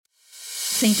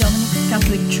St. Dominic's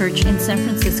Catholic Church in San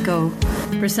Francisco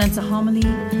presents a homily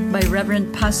by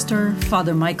Reverend Pastor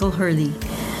Father Michael Hurley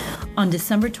on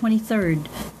December 23rd,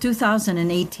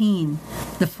 2018,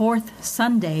 the fourth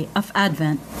Sunday of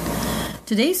Advent.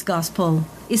 Today's Gospel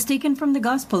is taken from the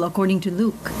Gospel according to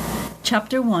Luke,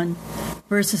 chapter 1,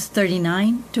 verses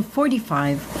 39 to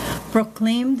 45,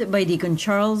 proclaimed by Deacon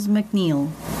Charles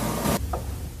McNeil.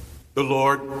 The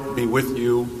Lord be with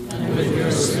you. And with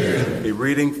your spirit. A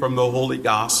reading from the Holy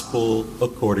Gospel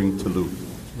according to Luke.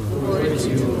 Glory to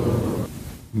you, Lord.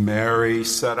 Mary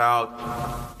set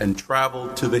out and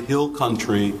traveled to the hill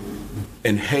country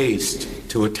in haste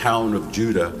to a town of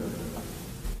Judah,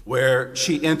 where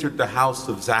she entered the house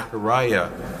of Zachariah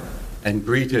and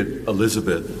greeted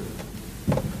Elizabeth.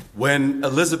 When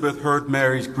Elizabeth heard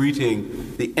Mary's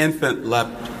greeting, the infant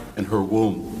leapt in her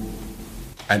womb.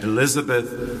 And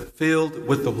Elizabeth, filled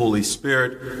with the Holy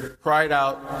Spirit, cried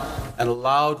out in a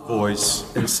loud voice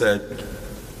and said,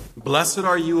 "Blessed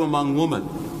are you among women,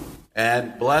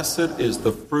 and blessed is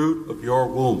the fruit of your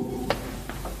womb.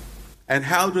 And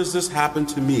how does this happen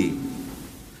to me,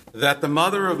 that the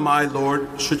mother of my Lord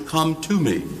should come to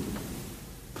me?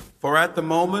 For at the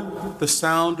moment the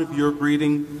sound of your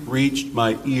greeting reached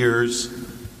my ears,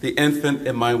 the infant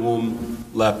in my womb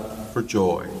leapt for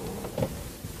joy.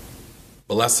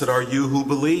 Blessed are you who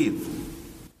believe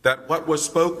that what was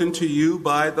spoken to you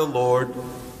by the Lord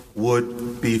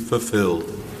would be fulfilled."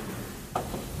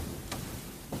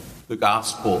 The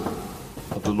Gospel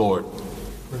of the Lord.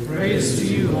 Praise to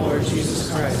you, Lord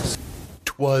Jesus Christ.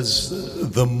 'Twas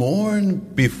the morn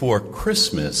before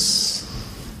Christmas,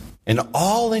 and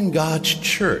all in God's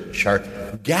church are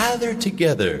gathered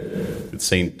together with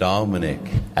St. Dominic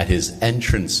at his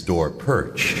entrance door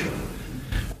perch.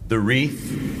 The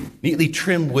wreath neatly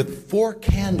trimmed with 4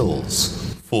 candles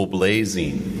full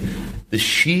blazing. The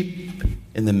sheep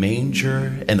in the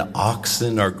manger and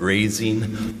oxen are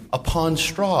grazing upon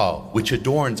straw which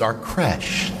adorns our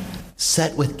creche,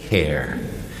 set with care,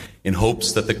 in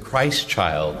hopes that the Christ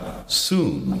child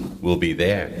soon will be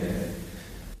there.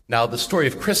 Now the story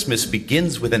of Christmas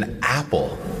begins with an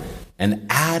apple, and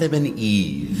Adam and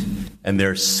Eve and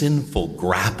their sinful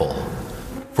grapple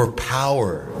for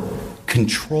power,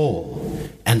 control,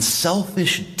 and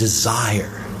selfish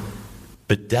desire,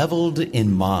 bedeviled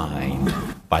in mind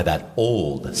by that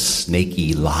old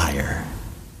snaky liar.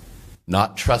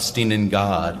 Not trusting in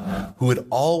God, who would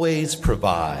always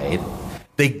provide,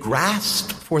 they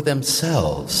grasped for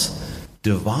themselves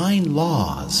divine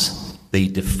laws they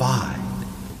defied.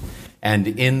 And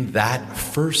in that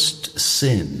first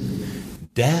sin,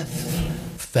 death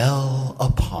fell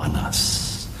upon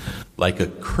us like a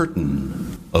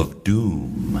curtain of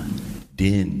doom,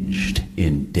 dinged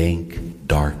in dank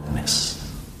darkness.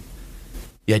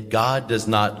 Yet God does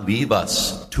not leave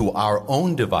us to our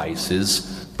own devices,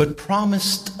 but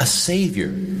promised a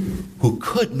Savior who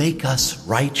could make us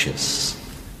righteous.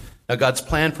 Now God's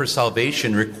plan for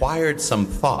salvation required some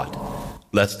thought,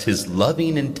 lest his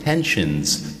loving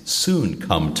intentions soon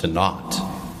come to naught.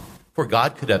 For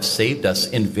God could have saved us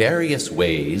in various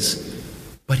ways,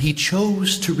 but he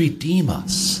chose to redeem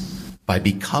us by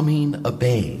becoming a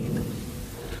babe.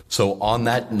 So on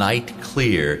that night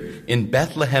clear, in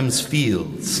Bethlehem's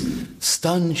fields,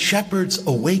 stunned shepherds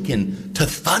awaken to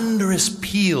thunderous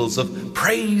peals of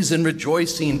praise and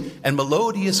rejoicing and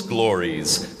melodious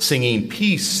glories, singing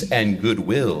peace and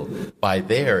goodwill by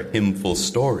their hymnful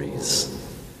stories.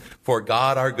 For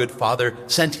God, our good Father,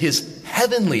 sent his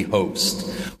heavenly host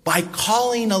by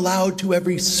calling aloud to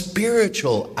every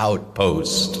spiritual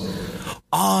outpost,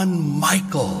 on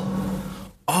Michael,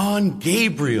 on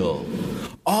Gabriel,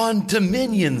 on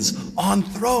dominions, on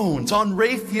thrones, on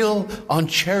Raphael, on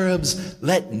cherubs,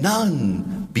 let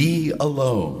none be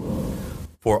alone.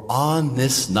 For on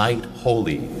this night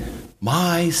holy,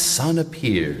 my Son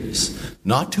appears,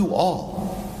 not to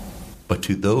all, but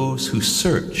to those who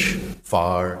search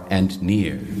far and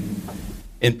near.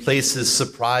 In places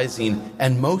surprising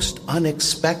and most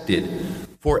unexpected,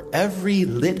 for every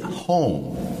lit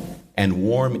home and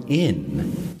warm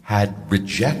inn had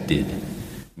rejected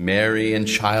Mary and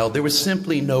child. There was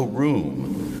simply no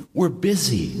room. We're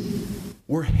busy.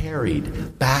 We're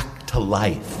harried. Back to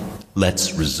life.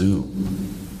 Let's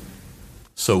resume.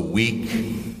 So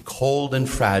weak, cold, and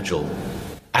fragile,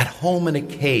 at home in a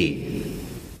cave,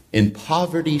 in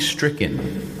poverty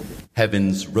stricken,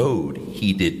 heaven's road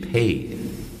he did pave.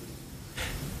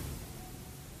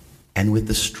 And with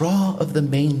the straw of the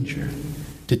manger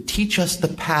to teach us the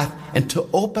path and to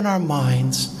open our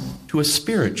minds to a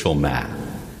spiritual math.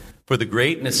 For the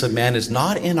greatness of man is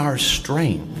not in our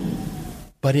strength,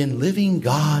 but in living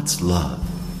God's love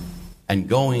and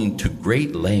going to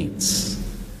great lengths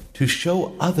to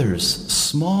show others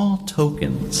small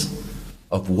tokens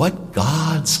of what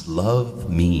God's love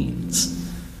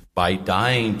means by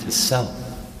dying to self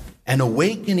and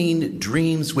awakening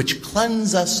dreams which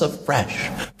cleanse us afresh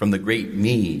from the great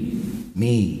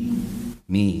me.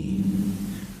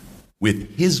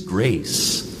 With his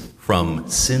grace from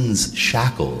sin's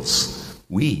shackles,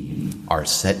 we are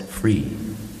set free.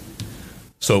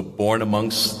 So born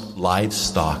amongst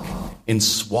livestock in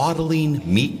swaddling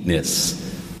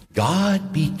meekness,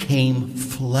 God became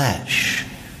flesh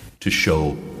to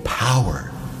show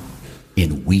power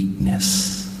in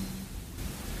weakness.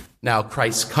 Now,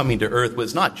 Christ's coming to earth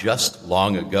was not just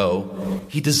long ago.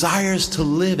 He desires to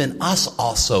live in us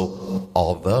also,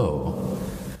 although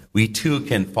we too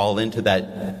can fall into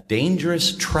that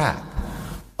dangerous trap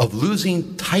of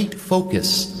losing tight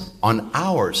focus on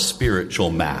our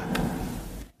spiritual map.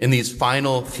 In these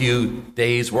final few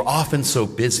days, we're often so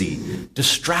busy,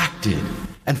 distracted,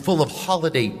 and full of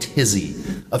holiday tizzy,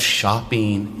 of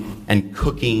shopping and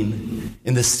cooking.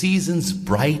 In the season's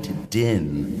bright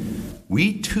din,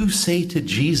 we too say to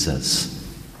Jesus,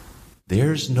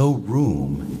 there's no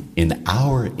room in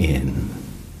our inn.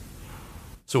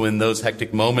 So in those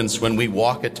hectic moments when we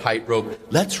walk a tightrope,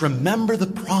 let's remember the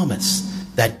promise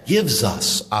that gives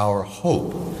us our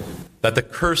hope, that the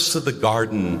curse of the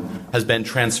garden has been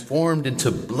transformed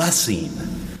into blessing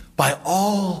by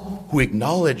all who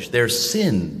acknowledge their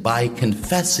sin by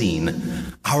confessing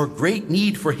our great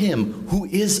need for him who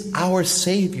is our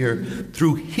Savior.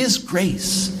 Through his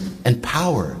grace and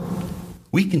power,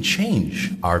 we can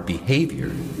change our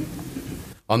behavior.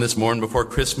 On this morning before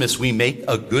Christmas, we make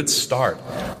a good start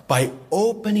by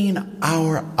opening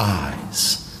our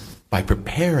eyes, by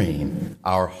preparing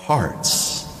our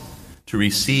hearts to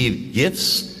receive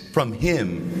gifts from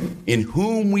him in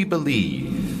whom we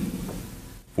believe.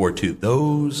 For to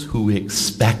those who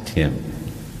expect him,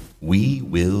 we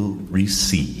will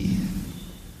receive.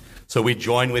 So we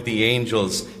join with the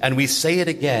angels and we say it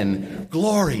again: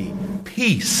 glory,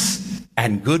 peace,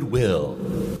 and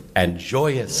goodwill, and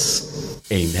joyous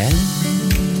amen,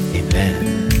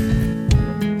 amen.